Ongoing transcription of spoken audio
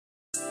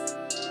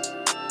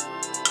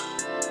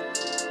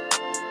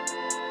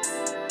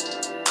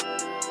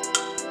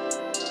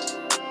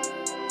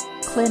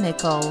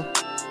Clinical.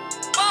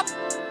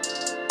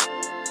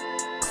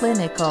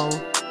 Clinical.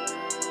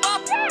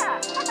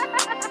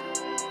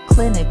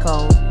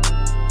 Clinical.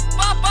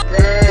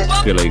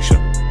 Population.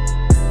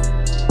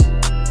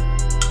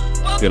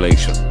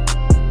 Population.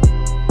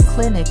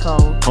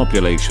 Clinical.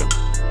 Population.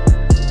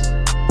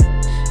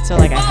 So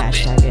like I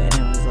hashtag it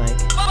and it was like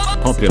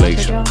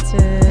Population.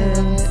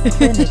 Johnson.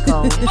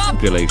 Clinical.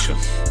 Population.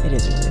 It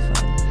is really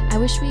fun. I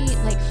wish we,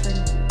 like, for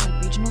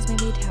like regionals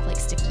maybe, to have like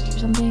stickers or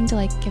something to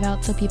like give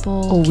out so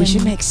people Oh, we can-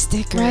 should make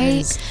stickers.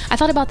 Right? I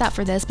thought about that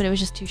for this, but it was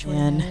just too short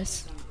Man.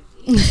 notice.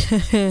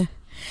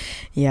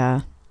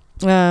 Yeah.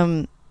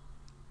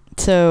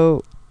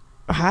 So,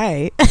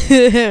 hi.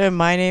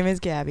 My name is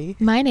Gabby.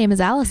 My name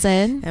is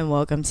Allison. And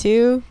welcome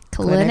to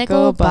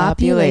Clinical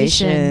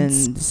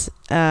Populations.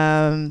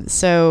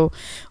 So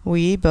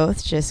we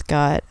both just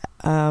got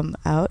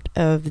out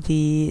of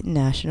the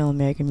National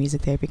American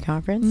Music Therapy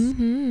Conference.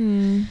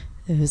 Mm-hmm.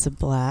 It was a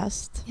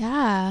blast.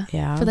 Yeah.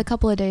 Yeah. For the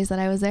couple of days that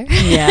I was there.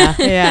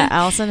 yeah.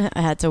 Allison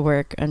had to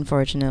work,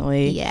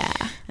 unfortunately. Yeah.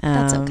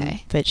 That's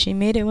okay. But she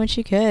made it when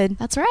she could.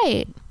 That's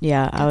right.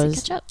 Yeah, Got to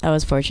catch up. I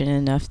was fortunate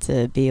enough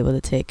to be able to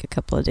take a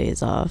couple of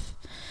days off.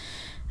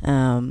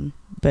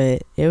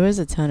 But it was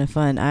a ton of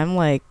fun. I'm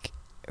like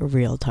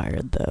real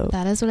tired though.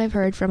 That is what I've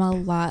heard from a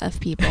lot of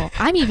people.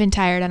 I'm even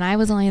tired, and I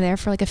was only there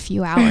for like a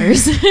few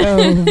hours.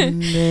 Oh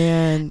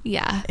man.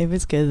 Yeah. It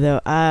was good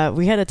though.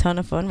 We had a ton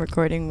of fun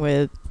recording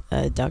with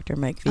Dr.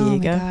 Mike Oh my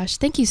Viega. gosh.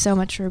 Thank you so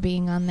much for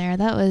being on there.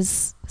 That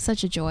was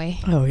such a joy.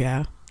 Oh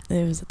yeah.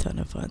 It was a ton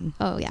of fun.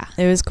 Oh, yeah.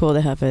 It was cool to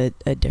have a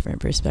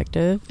different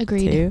perspective.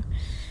 Agreed. Too.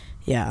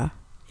 Yeah.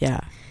 Yeah.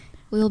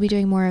 We will be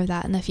doing more of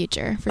that in the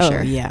future, for Oh,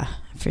 sure. yeah,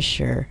 for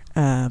sure.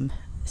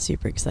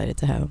 Super excited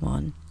to have him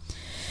on.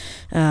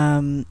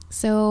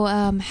 So,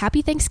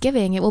 happy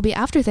Thanksgiving. It will be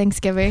after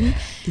Thanksgiving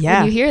Yeah.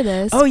 when you hear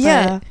this. Oh,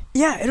 yeah. but-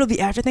 Yeah, it'll be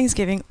after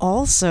Thanksgiving.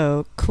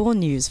 Also, cool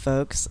news,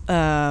 folks.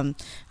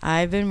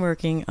 I've been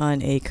working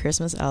on a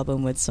Christmas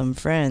album with some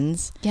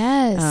friends.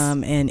 Yes.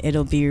 And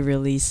it'll be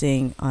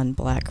releasing on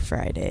Black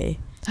Friday.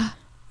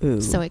 Ooh.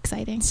 So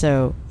exciting.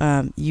 So,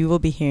 you will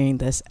be hearing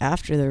this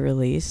after the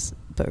release,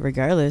 but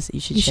regardless, you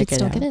should You check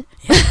should it still out.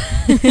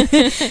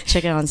 get it.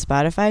 Check it out on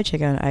Spotify,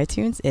 check it out on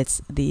iTunes.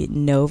 It's the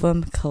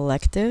Novum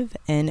Collective,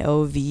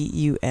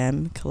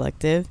 Novum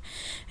Collective,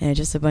 and it's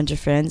just a bunch of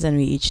friends, and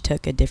we each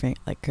took a different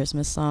like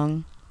Christmas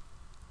song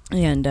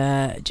and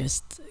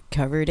just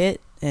covered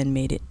it and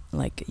made it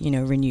like,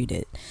 renewed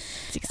it.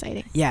 It's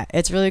exciting. Yeah,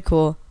 it's really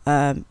cool.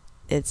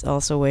 It's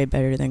also way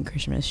better than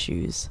Christmas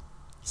Shoes.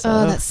 So,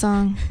 Oh, that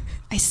song.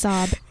 I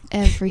sob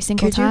every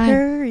single could time. you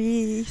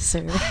hurry,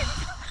 sir?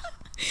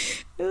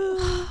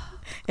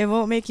 It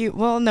won't make you,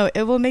 well, no,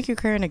 it will make you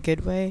cry in a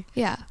good way.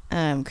 Yeah.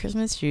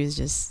 Christmas Shoes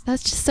just,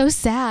 That's just so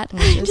sad.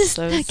 It's just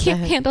so I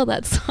can't sad. handle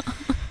that song.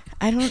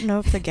 I don't know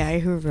if the guy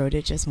who wrote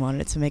it just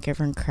wanted to make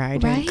everyone cry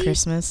during Right?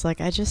 Christmas. Like,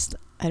 I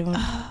don't,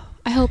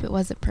 I hope it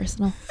wasn't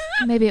personal.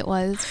 Maybe it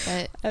was,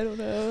 but I don't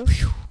know.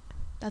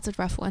 that's a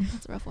rough one.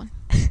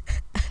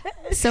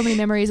 So many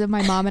memories of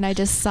my mom and I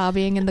just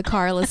sobbing in the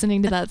car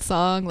listening to that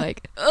song,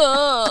 like,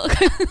 oh,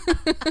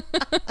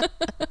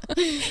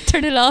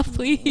 turn it off,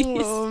 please.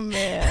 Oh,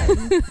 man.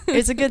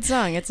 It's a good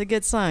song.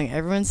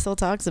 Everyone still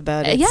talks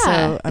about it. Yeah,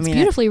 So, it's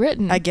beautifully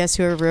written. I guess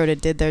whoever wrote it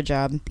did their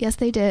job. Yes,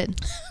 they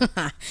did.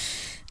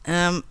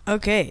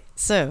 Okay,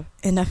 so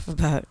enough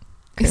about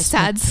Christmas.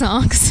 Sad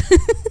songs.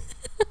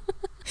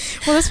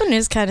 Well, this one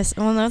is kind of,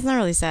 well, no, it's not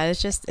really sad.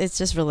 It's just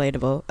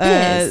relatable.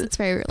 It is. It's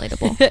very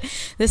relatable.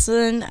 This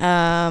one,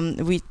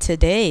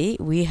 today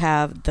we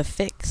have The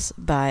Fix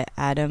by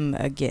Adam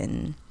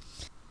Again.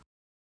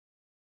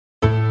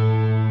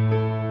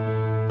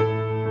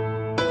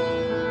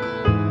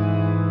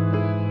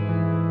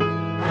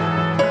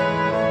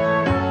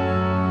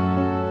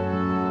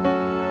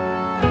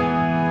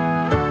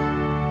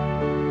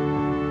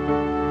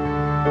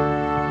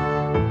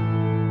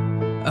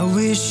 I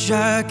wish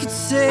I could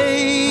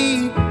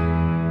say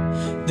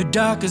the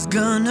dark is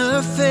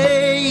gonna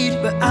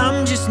fade, but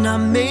I'm just not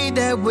made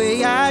that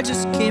way. I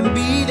just can't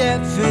be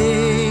that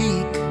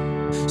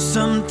fake.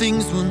 Some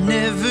things will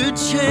never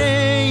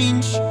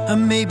change. I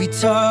may be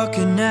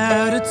talking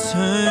out of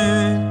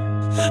turn.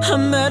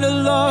 I'm at a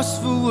loss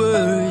for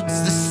words.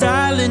 The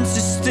silence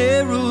is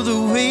sterile, the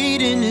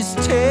waiting is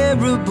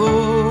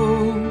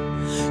terrible.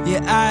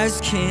 Your eyes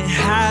can't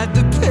hide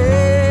the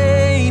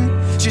pain.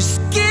 Just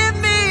give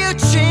me a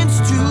chance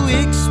to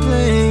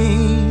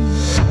explain.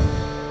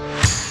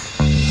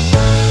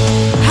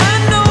 I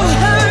know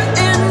hurt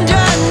and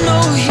I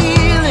know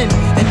healing,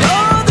 and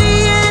all the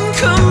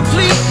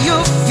incomplete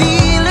you're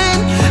feeling.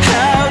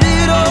 How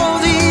did all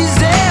these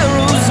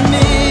arrows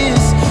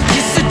miss?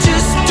 Guess I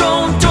just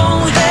don't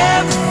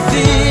have a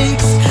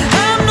fix.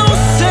 I'm no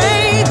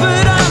saint,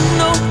 but I'm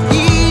no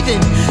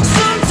heathen.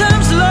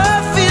 Sometimes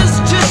love feels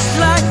just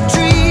like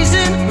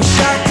treason. Wish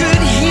I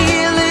could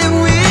heal it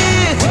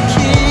with a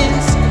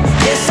kiss.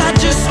 Guess I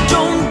just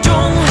don't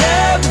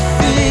have a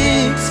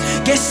fix.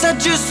 Guess I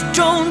just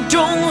don't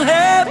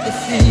have a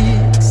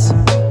fix.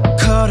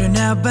 Caught an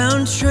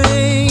outbound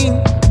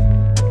train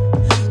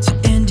to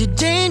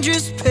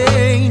dangerous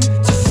pain,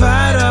 to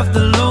fight off the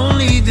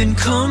lonely, then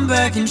come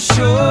back and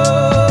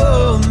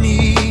show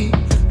me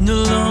no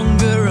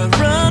longer a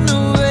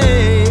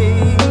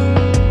runaway,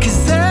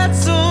 'cause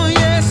that's all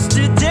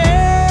yesterday.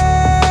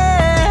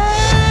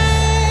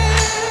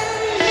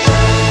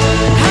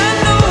 I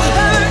know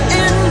hurt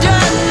and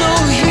I know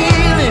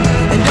healing,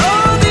 and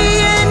all the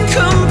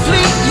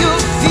incomplete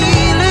you're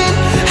feeling.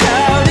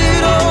 How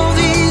did all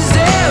these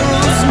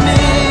arrows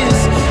miss?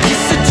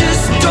 Guess I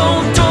just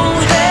don't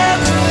have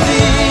the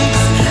fix.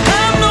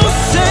 I'm no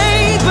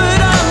saint, but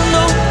I'm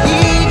no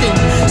heathen.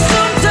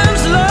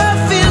 Sometimes love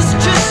feels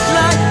just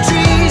like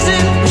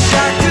treason. Wish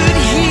I could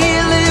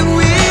heal it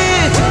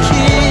with a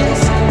kiss.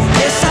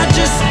 Guess I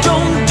just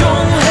don't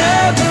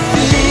have the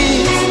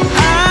fix.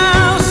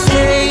 I'll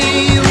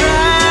stay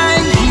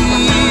right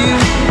here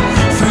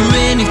through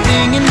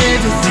anything and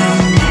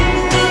everything,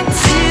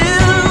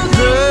 till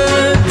the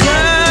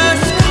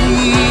dust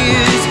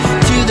clears,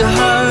 till the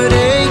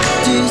heartache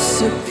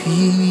disappears.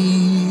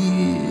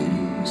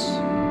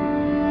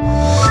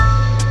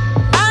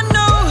 I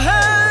know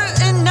hurt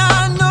and I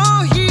know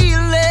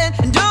healing,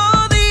 and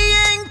all the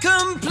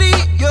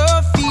incomplete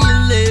you're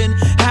feeling.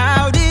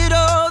 How did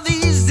all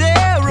these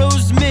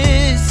arrows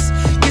miss?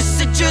 Guess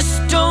I just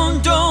don't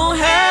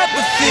have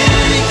the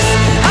fix.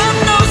 I'm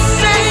no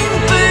saint,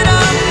 but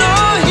I'm no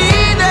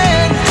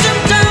heathen.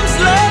 Sometimes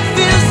love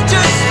feels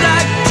just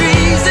like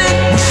treason.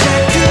 Wish I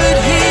could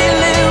heal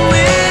it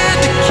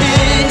with a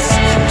kiss.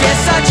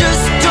 Guess I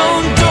just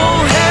don't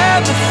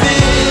have the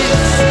fix.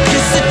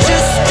 Guess I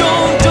just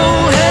don't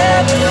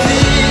have the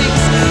fix.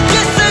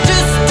 Guess I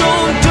just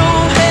don't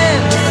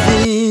have the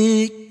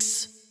fix.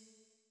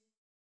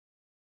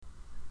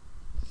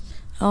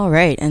 All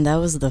right, and that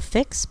was The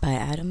Fix by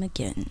Adam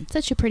again.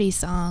 Such a pretty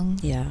song.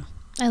 Yeah,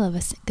 I love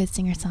a good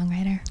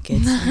singer-songwriter.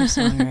 good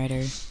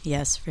singer-songwriter.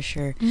 Yes, for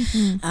sure.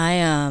 Mhm.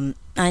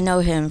 I know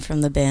him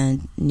from the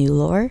band New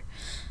Lore.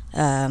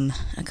 A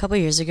couple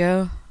years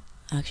ago,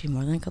 actually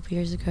more than a couple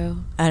years ago,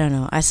 I don't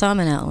know. I saw him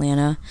in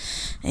Atlanta,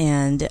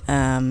 and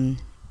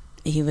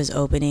he was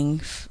opening,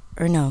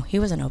 or no, he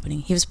wasn't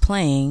opening. He was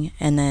playing,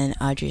 and then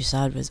Audrey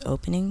Assad was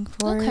opening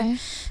for Okay.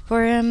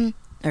 him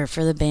or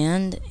for the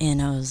band,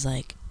 and I was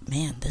like,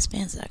 man, this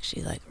band's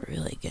actually like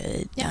really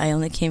good. Yeah. I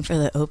only came for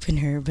the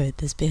opener, but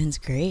this band's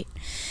great.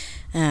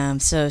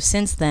 So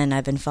since then,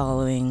 I've been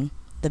following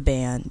the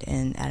band,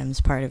 and Adam's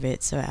part of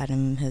it. So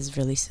Adam has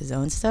released his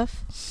own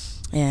stuff,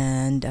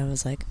 and I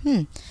was like,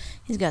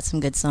 he's got some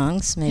good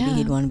songs. Maybe Yeah.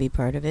 he'd want to be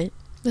part of it.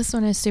 This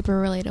one is super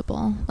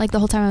relatable. Like the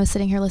whole time I was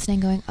sitting here listening,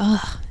 going,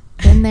 "Ugh,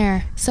 been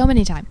there so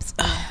many times."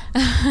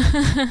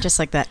 Just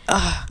like that.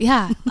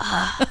 Yeah.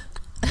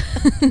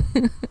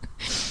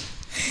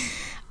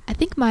 I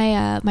think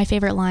my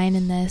favorite line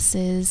in this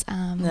is,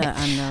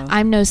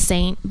 "I'm no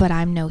saint, but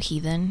I'm no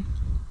heathen."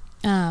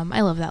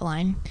 I love that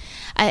line.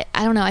 I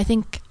don't know. I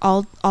think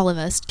all of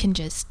us can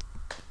just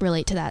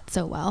relate to that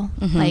so well.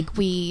 Mhm. Like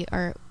we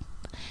are.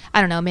 I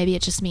don't know. Maybe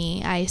it's just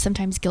me. I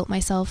sometimes guilt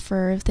myself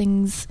for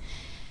things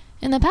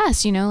in the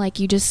past. You know, like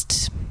you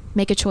just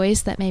make a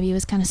choice that maybe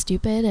was kind of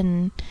stupid,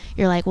 and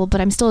you're like, well,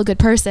 but I'm still a good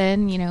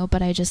person. You know,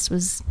 but I just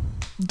was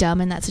dumb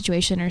in that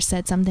situation, or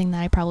said something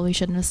that I probably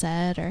shouldn't have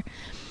said, or.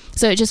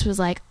 So it just was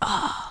like,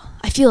 oh,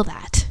 I feel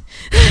that.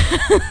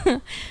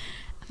 I've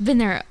been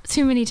there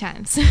too many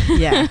times.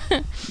 Yeah.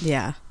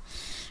 Yeah.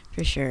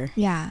 For sure.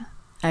 Yeah.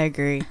 I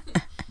agree.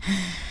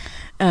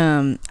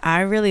 I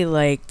really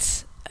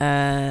liked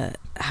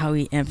how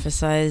he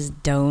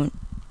emphasized "don't"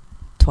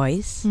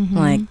 twice. Mhm.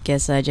 Like,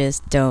 guess I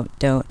just don't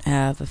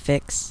have a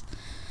fix.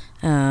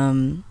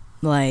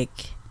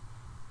 Like,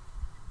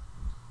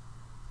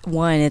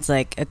 one, it's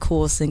like a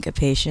cool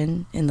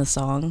syncopation in the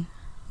song,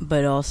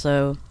 but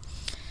also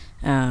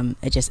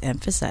it just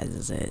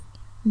emphasizes it.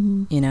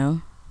 Mhm. You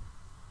know?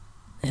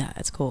 Yeah,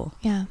 it's cool.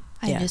 Yeah.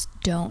 I Yeah. just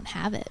don't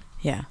have it.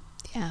 Yeah.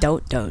 Yeah.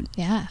 Don't.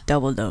 Yeah.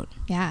 Double don't.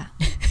 Yeah.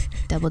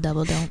 Double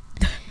don't.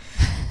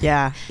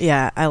 Yeah,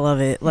 I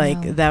love it.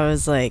 Like, Yeah. that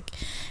was like,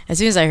 as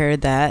soon as I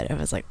heard that, I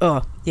was like,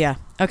 oh, yeah,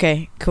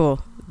 okay, cool.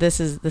 This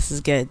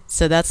is good.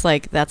 So that's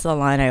the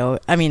line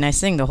I mean, I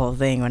sing the whole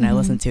thing when I Mhm.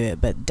 listen to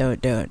it, but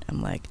don't.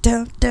 I'm like,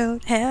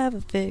 don't have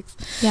a fix.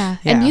 Yeah.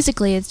 Yeah. And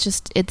musically,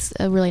 it's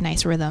a really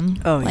nice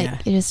rhythm. Oh, like,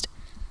 yeah.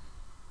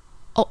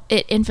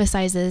 It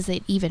emphasizes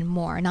it even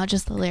more, not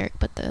just the lyric,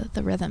 but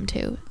the rhythm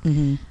too.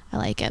 Mm-hmm. I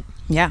like it.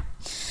 Yeah.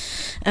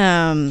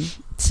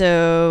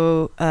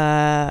 So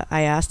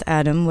I asked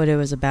Adam what it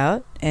was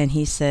about, and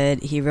he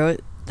said he wrote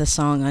the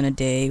song on a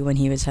day when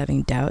he was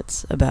having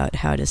doubts about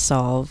how to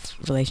solve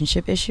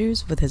relationship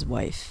issues with his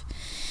wife.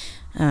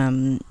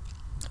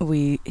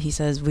 He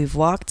says, we've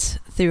walked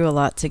through a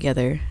lot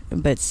together,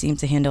 but seem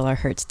to handle our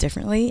hurts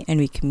differently, and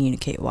we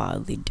communicate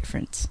wildly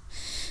different.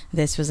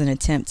 This was an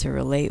attempt to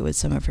relate with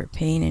some of her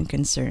pain and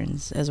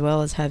concerns, as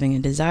well as having a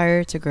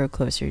desire to grow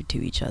closer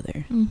to each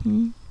other.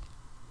 Mm-hmm.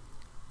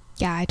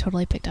 Yeah, I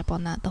totally picked up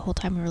on that the whole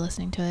time we were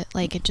listening to it.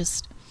 Like, it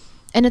just...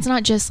 And it's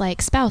not just,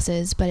 like,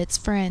 spouses, but it's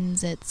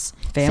friends, it's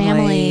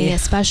family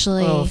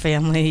especially. Oh,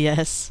 family,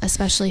 yes.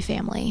 Especially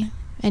family.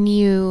 And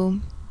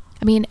you...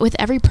 I mean, with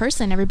every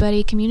person,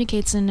 everybody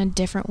communicates in a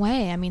different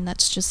way. I mean,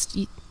 that's just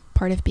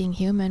part of being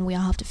human. We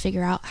all have to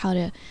figure out how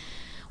to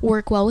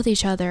work well with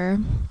each other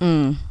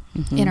in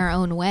our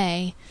own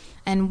way.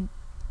 And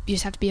you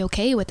just have to be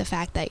okay with the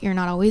fact that you're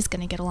not always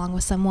going to get along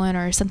with someone,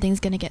 or something's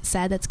going to get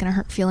said that's going to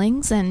hurt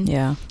feelings.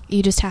 And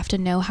you just have to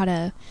know how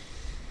to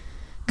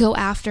go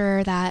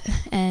after that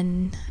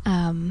and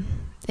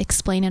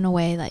explain in a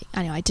way like,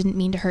 I know I didn't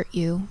mean to hurt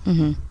you.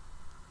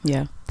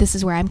 Yeah. This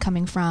is where I'm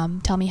coming from.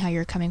 Tell me how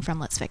you're coming from.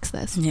 Let's fix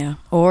this. Yeah.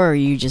 Or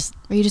you just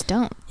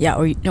don't. Yeah.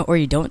 Or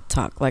you don't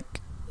talk. Like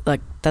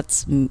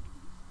that's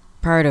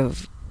part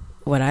of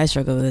what I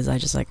struggle with. Is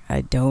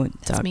I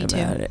don't talk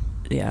about it.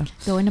 Yeah.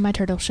 Go into my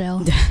turtle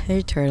shell.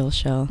 Your turtle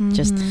shell.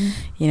 Just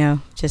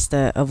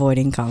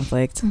avoiding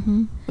conflict.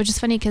 Which is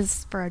funny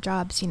because for our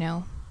jobs,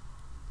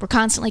 we're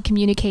constantly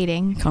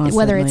communicating,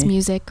 whether it's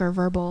music or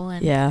verbal.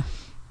 And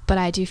but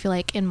I do feel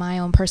like in my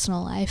own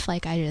personal life,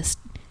 like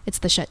it's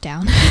the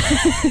shutdown.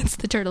 It's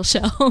the turtle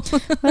shell.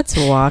 Let's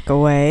walk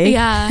away.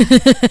 Yeah.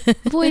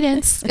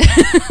 Avoidance.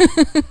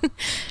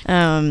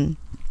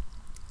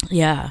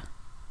 Yeah.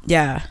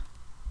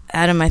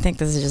 Adam, I think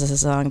this is just a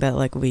song that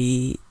like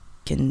we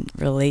can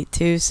relate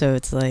to, so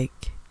it's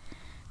like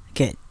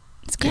good.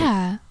 It's good.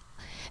 Yeah.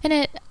 And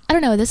I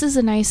don't know, this is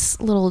a nice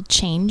little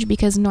change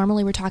because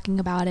normally we're talking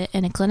about it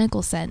in a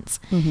clinical sense.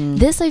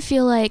 This, I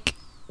feel like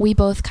we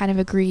both kind of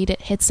agreed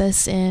it hits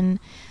us in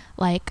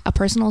like a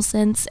personal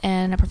sense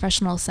and a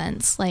professional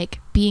sense, like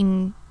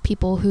being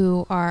people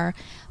who are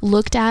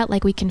looked at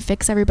like we can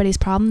fix everybody's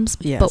problems,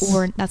 but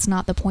that's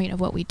not the point of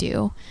what we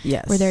do.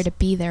 We're there to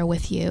be there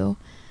with you.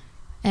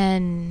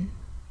 And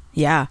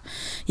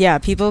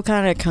people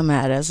kind of come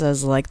at us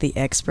as like the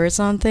experts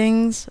on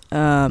things,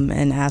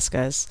 and ask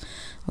us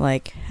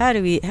like, how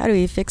do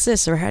we fix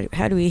this, or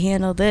how do we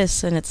handle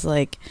this? And it's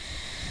like,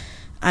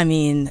 I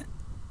mean,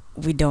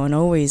 we don't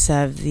always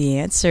have the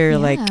answer.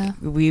 Like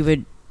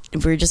we're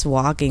just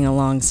walking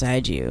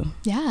alongside you.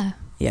 Yeah.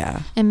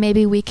 And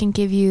maybe we can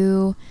give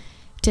you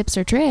tips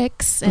or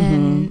tricks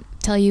and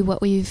tell you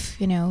what we've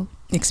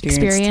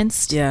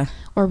experienced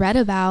or read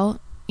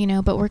about.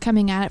 But we're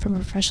coming at it from a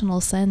professional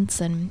sense,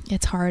 and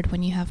it's hard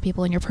when you have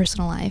people in your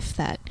personal life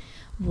that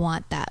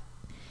want that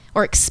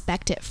or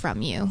expect it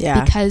from you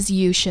because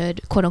you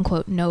should, quote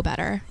unquote, know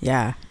better.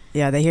 Yeah,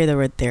 they hear the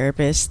word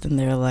therapist and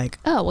they're like,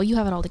 oh, well, you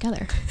have it all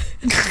together.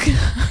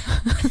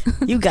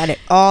 You got it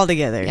all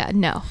together. Yeah,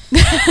 no.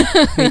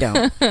 We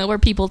don't. We're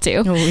people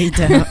too.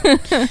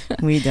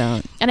 We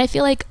don't. And I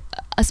feel like,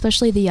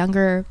 especially the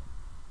younger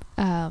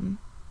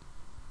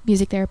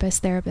music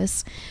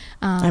therapists.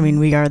 I mean,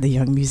 we are the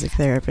young music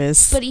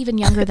therapists. But even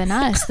younger than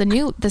us,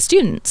 the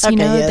students,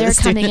 they're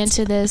coming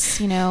into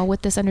this,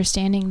 with this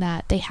understanding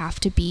that they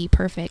have to be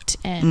perfect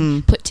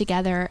and put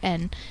together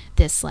and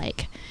this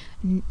like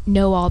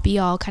know all be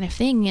all kind of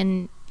thing.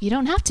 And you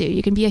don't have to.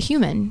 You can be a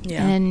human.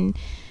 Yeah. And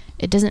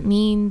it doesn't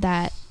mean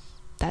that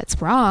that's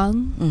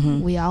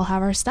wrong. We all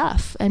have our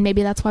stuff. And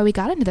maybe that's why we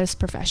got into this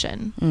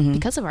profession,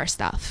 because of our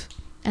stuff.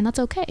 And that's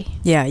okay.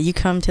 Yeah, you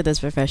come to this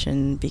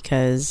profession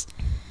because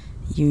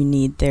you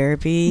need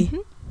therapy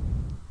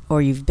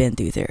or you've been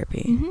through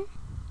therapy.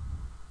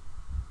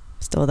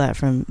 Stole that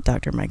from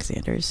Dr. Mike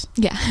Sanders.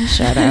 Yeah.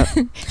 Shout out.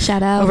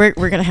 Shout out.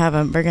 We're gonna have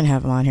him. We're gonna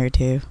have him on here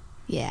too.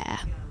 Yeah.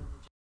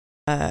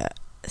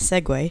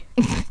 Segue.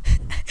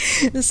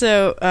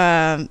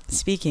 So,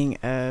 speaking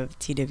of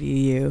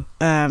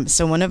TWU,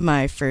 so one of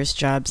my first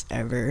jobs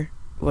ever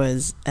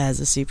was as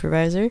a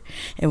supervisor.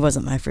 It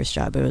wasn't my first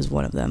job. It was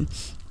one of them.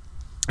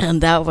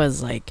 And that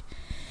was like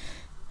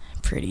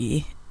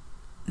pretty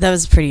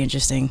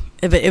interesting.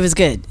 But it was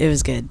good. It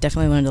was good.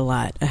 Definitely learned a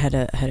lot. I had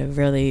a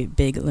really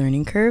big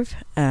learning curve.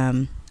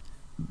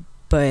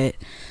 But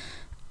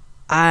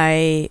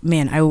I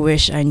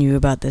wish I knew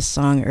about this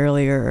song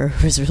earlier or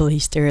it was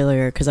released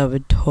earlier, because I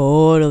would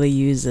totally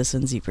use this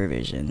in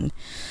supervision.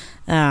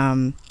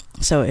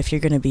 So if you're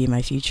going to be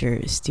my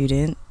future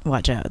student,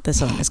 watch out. The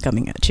song is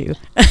coming at you.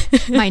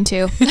 Mine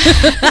too.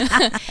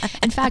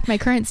 In fact, my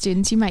current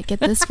students, you might get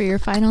this for your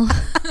final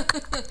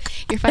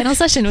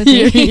session with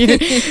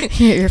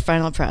me. your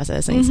final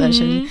processing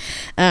session.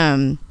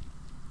 I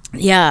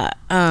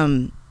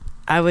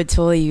would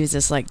totally use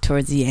this like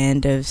towards the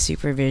end of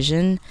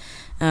supervision.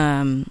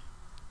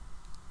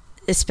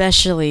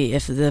 Especially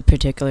if the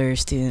particular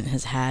student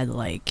has had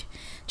like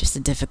just a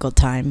difficult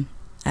time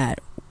at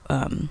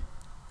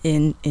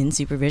in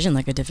supervision,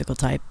 like a difficult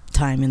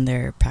time in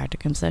their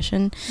practicum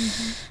session.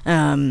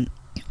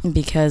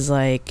 Because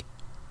like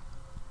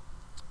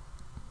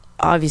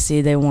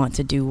obviously they want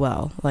to do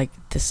well, like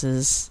this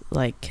is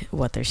like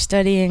what they're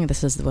studying,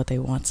 this is what they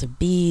want to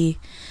be,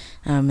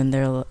 and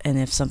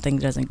if something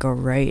doesn't go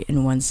right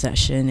in one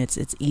session,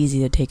 it's easy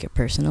to take it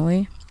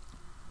personally.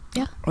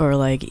 Yeah. Or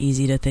like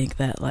easy to think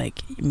that like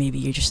maybe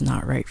you're just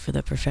not right for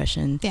the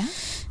profession. Yeah.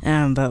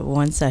 But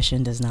one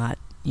session does not,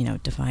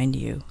 define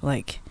you.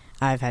 Like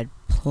I've had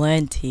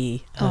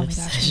plenty of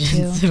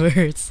sessions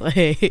where it's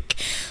like,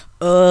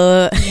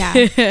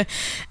 Yeah.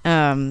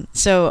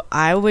 So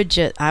I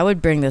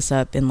would bring this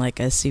up in like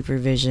a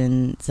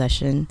supervision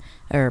session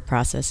or a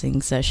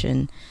processing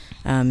session,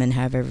 and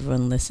have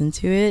everyone listen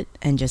to it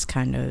and just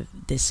kind of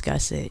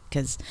discuss it.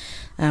 Because,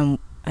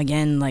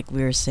 again, like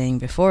we were saying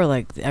before,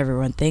 like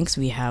everyone thinks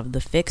we have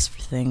the fix for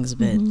things,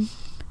 but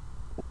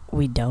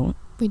we don't.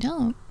 We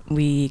don't.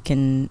 We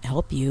can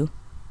help you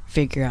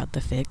figure out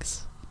the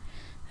fix,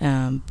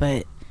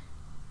 but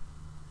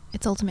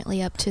It's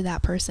ultimately up to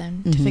that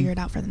person to Mhm. figure it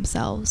out for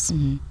themselves.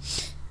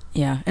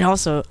 yeah. And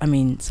also, I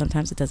mean,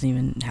 sometimes it doesn't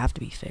even have to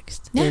be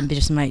fixed. Yeah. It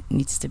just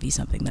needs to be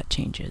something that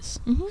changes.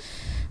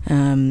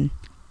 Mm-hmm.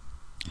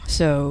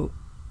 So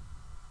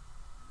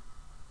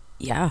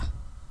yeah,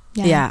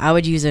 I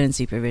would use it in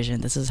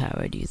supervision. This is how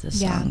I would use this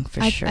song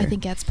for sure. I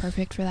think that's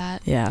perfect for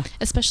that. Yeah.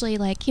 Especially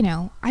like, you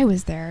know, I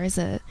was there as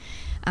a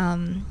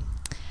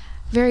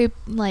very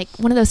like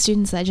one of those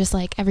students that just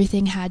like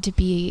everything had to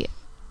be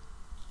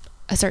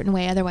a certain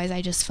way, otherwise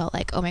I just felt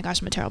like, oh my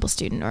gosh, I'm a terrible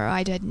student, or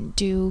I didn't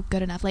do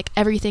good enough. Like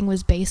everything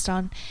was based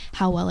on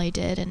how well I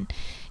did. And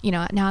you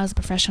know, now as a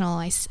professional,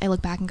 I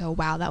look back and go,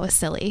 wow, that was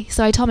silly.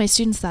 So I tell my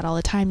students that all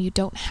the time. You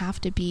don't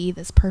have to be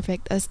this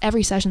perfect, as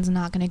every session's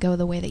not going to go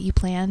the way that you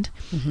planned.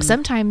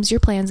 Sometimes your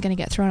plan's going to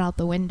get thrown out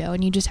the window,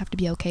 and you just have to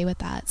be okay with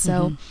that.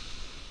 So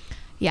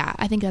yeah,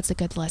 I think that's a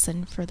good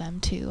lesson for them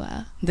to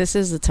This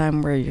is the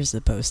time where you're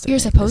supposed to you're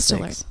make supposed to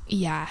learn. mistakes.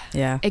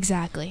 Yeah,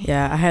 exactly.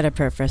 Yeah, I had a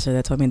professor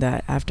that told me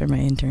that after my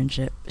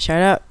internship. Shout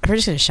out, we're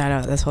just gonna shout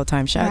out this whole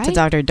time. Shout out to Right.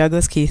 Dr.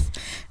 Douglas Keith.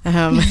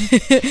 And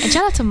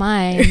shout out to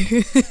mine,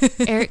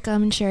 Eric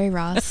Gum and Sherry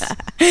Ross.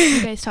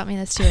 You guys taught me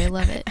this too. I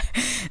love it.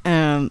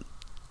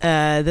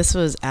 This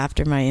was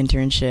after my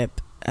internship.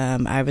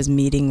 I was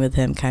meeting with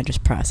him, kind of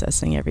just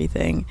processing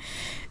everything,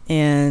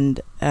 and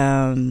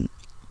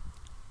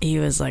he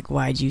was like,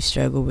 "Why'd you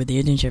struggle with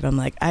the internship?" I'm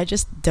like, I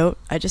just don't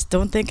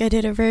think I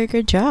did a very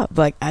good job.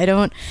 Like,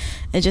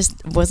 it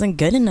just wasn't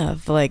good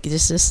enough. Like,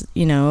 just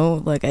you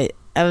know, like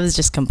I was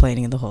just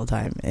complaining the whole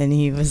time, and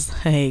he was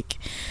like,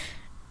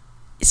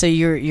 "So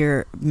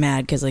you're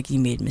mad because like you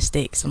made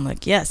mistakes?" I'm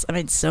like, "Yes, I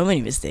made so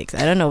many mistakes.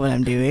 I don't know what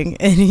I'm doing."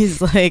 And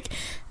he's like,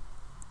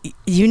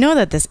 "You know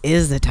that this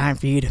is the time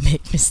for you to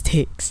make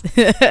mistakes."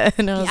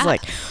 And I was Yeah.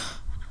 like,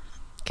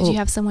 Because you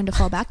have someone to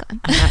fall back on.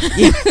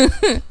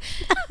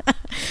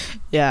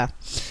 yeah.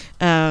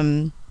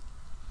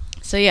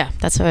 So yeah,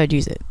 that's how I'd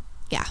use it.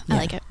 Yeah, Yeah. I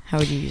like it. How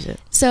would you use it?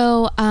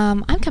 So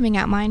I'm coming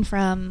at mine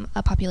from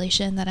a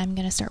population that I'm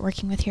going to start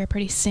working with here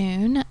pretty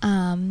soon,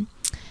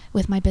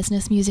 with my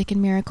business, Music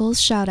and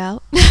Miracles. Shout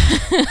out.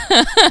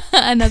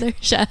 Another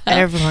shout out.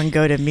 Everyone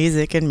go to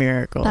Music and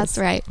Miracles. That's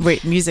right.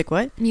 Wait, music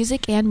what?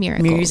 Music and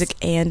Miracles. Music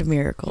and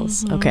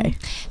Miracles. Mhm. Okay.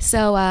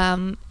 So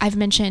I've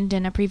mentioned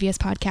in a previous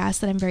podcast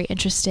that I'm very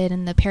interested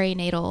in the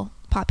perinatal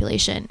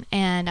population,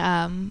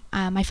 and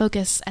my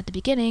focus at the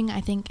beginning,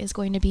 I think, is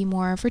going to be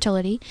more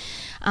fertility,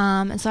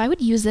 and so I would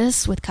use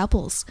this with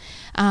couples.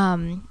 I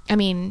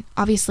mean,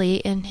 obviously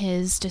in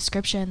his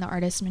description, the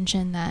artist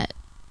mentioned that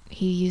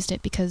he used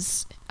it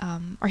because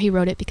or he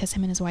wrote it because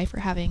him and his wife were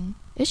having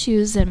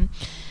issues, and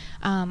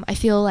I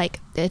feel like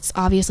it's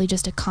obviously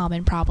just a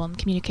common problem,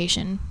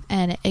 communication,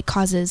 and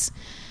it's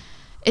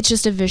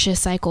just a vicious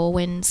cycle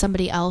when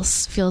somebody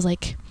else feels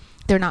like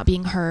they're not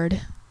being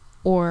heard,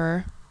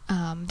 or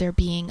they're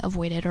being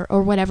avoided,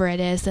 or whatever it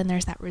is. Then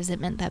there's that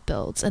resentment that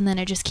builds, and then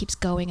it just keeps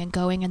going and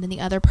going, and then the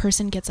other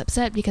person gets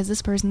upset because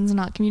this person's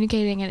not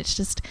communicating, and it's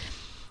just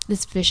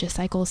this vicious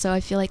cycle. So I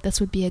feel like this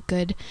would be a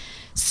good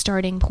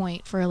starting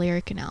point for a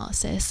lyric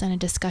analysis and a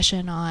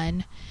discussion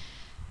on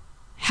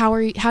how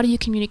do you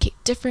communicate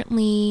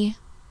differently,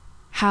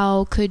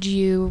 how could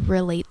you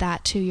relate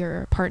that to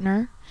your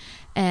partner,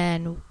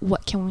 and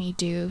what can we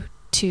do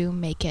to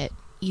make it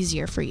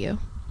easier for you.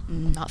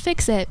 Not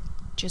fix it,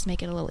 just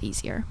make it a little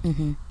easier.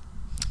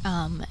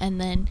 And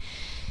then,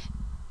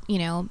 you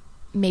know,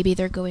 maybe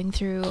they're going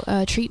through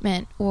a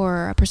treatment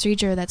or a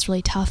procedure that's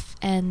really tough,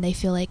 and they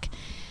feel like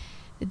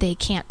they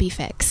can't be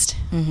fixed.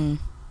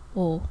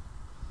 Well,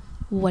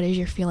 what is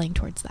your feeling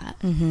towards that?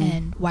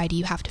 And why do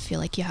you have to feel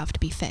like you have to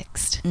be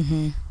fixed?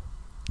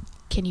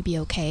 Can you be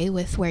okay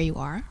with where you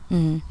are?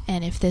 And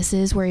if this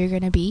is where you're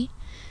going to be,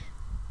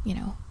 you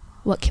know,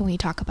 what can we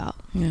talk about?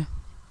 Yeah.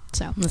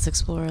 So Let's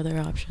explore other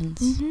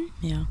options.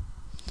 Yeah.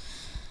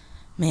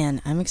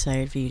 Man, I'm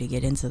excited for you to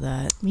get into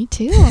that. Me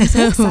too. I'm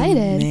so excited.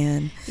 Oh,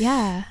 man.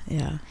 Yeah.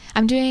 Yeah.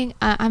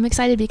 I'm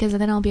excited because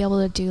then I'll be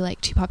able to do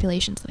like two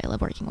populations that I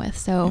love working with.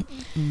 So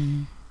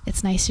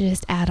it's nice to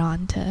just add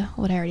on to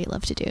what I already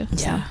love to do.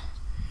 Yeah. So,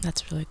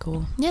 That's really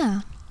cool.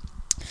 yeah.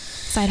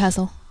 Side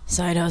hustle.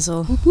 Side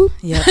hustle. Whoop, whoop.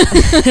 Yep.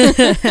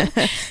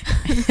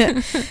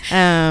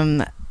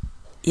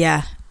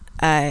 Yeah.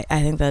 I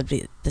think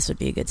this would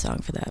be a good song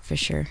for that, for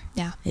sure.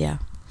 Yeah. Yeah.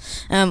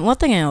 One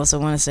thing I also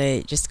want to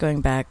say, just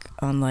going back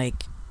on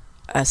like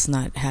us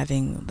not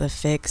having the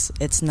fix,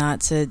 it's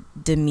not to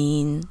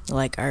demean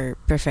like our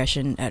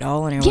profession at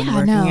all and everyone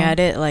working at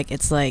it. Like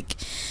it's like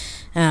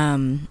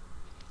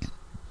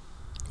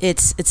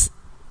it's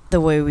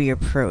the way we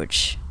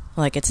approach.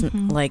 Like it's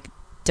like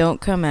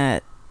don't come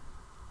at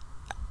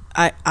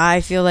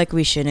I feel like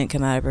we shouldn't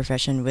come out of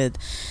profession with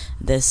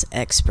this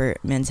expert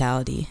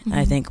mentality.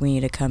 I think we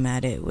need to come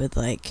at it with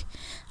like,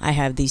 I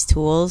have these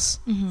tools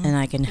and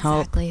I can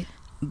help, Exactly.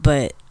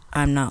 but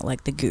I'm not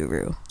like the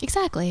guru.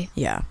 Exactly.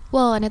 Yeah.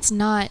 Well, and it's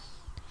not,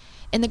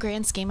 in the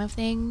grand scheme of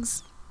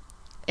things,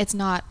 it's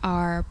not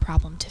our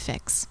problem to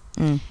fix.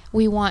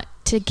 We want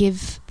to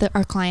give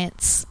our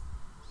clients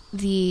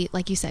the,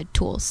 like you said,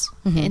 tools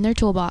in their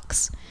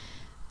toolbox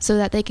so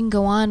that they can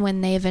go on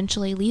when they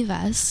eventually leave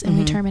us and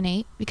we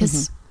terminate,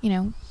 because, you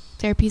know,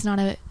 therapy is not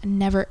a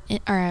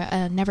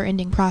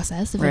never-ending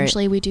process.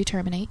 Eventually we do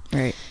terminate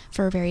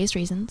for various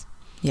reasons.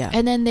 Yeah.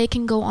 And then they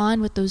can go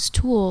on with those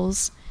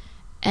tools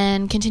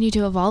and continue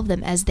to evolve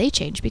them as they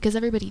change, because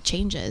everybody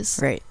changes.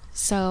 Right.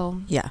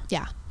 So, Yeah.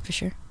 yeah. For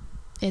sure.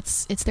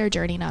 It's their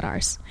journey, not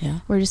ours. Yeah.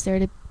 We're just there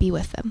to be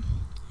with them.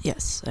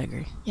 Yes, I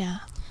agree. Yeah.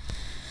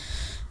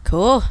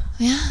 Cool.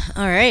 Yeah.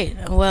 All right.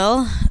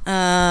 Well,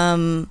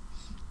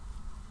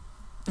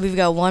 we've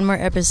got one more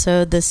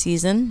episode this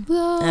season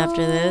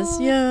after this.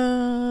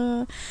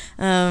 Yeah.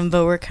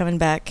 But we're coming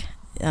back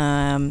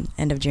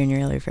end of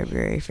January, early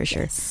February for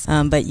sure. Yes.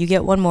 But you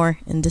get one more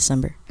in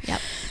December.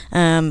 Yep.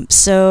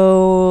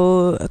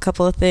 So a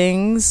couple of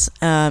things.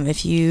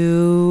 If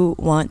you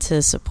want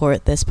to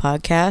support this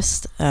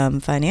podcast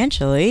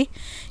financially,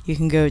 you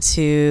can go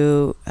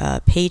to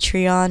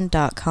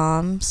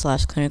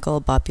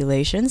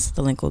patreon.com/clinicalbopulations.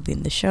 The link will be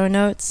in the show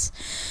notes.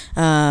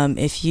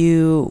 If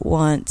you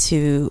want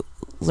to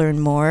learn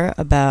more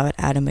about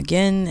Adam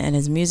McGinn and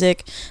his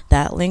music,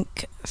 that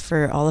link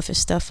for all of his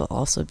stuff will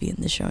also be in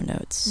the show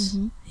notes.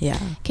 Yeah.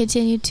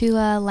 Continue to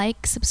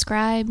like,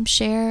 subscribe,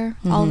 share,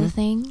 all the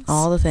things.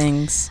 All the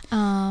things.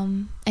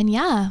 And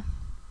yeah,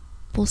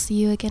 we'll see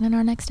you again in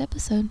our next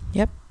episode.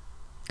 Yep.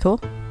 Cool.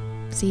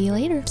 See you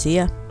later. See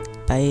ya.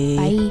 Bye.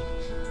 Bye.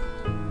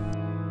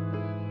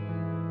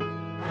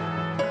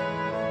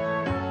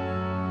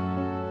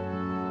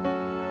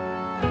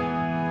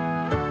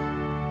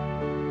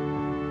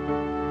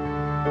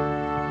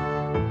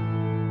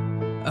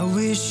 I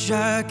wish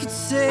I could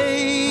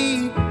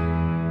say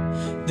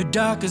the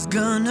dark is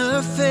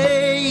gonna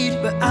fade,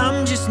 but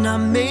I'm just not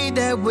made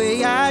that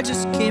way. I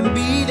just can't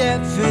be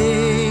that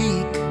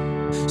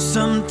fake.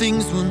 Some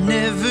things will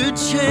never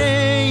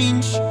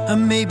change. I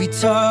may be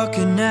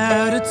talking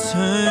out of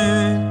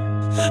turn.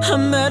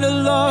 I'm at a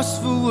loss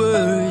for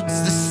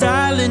words. The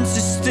silence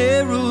is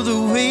sterile, the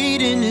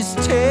waiting is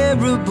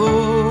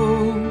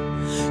terrible.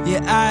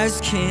 Your eyes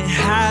can't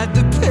hide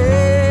the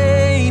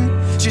pain.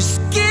 Just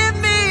give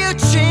me a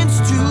chance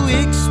to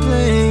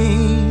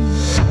explain.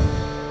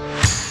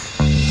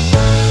 I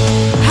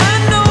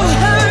know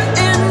hurt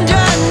and I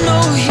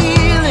know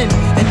healing,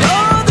 and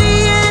all the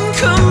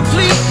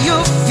incomplete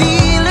you're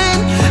feeling.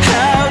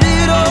 How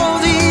did all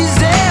these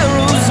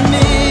arrows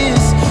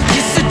miss?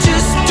 Guess I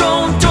just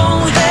don't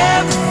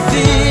have a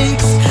fix.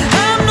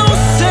 I'm no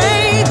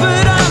saint,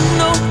 but I'm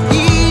no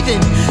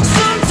heathen.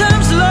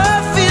 Sometimes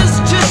love feels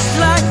just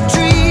like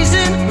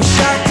treason. Wish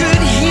I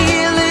could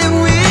heal it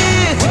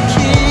with a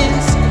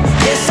kiss.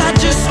 Guess I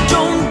just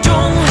don't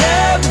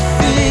have a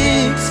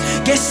fix.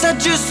 Guess I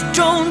just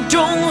don't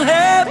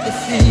have a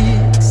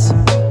fix.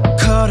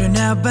 Caught an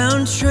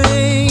outbound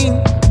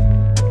train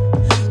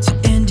to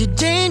end a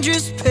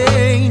dangerous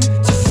pain,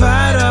 to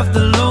fight off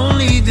the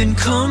lonely, then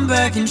come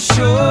back and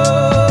show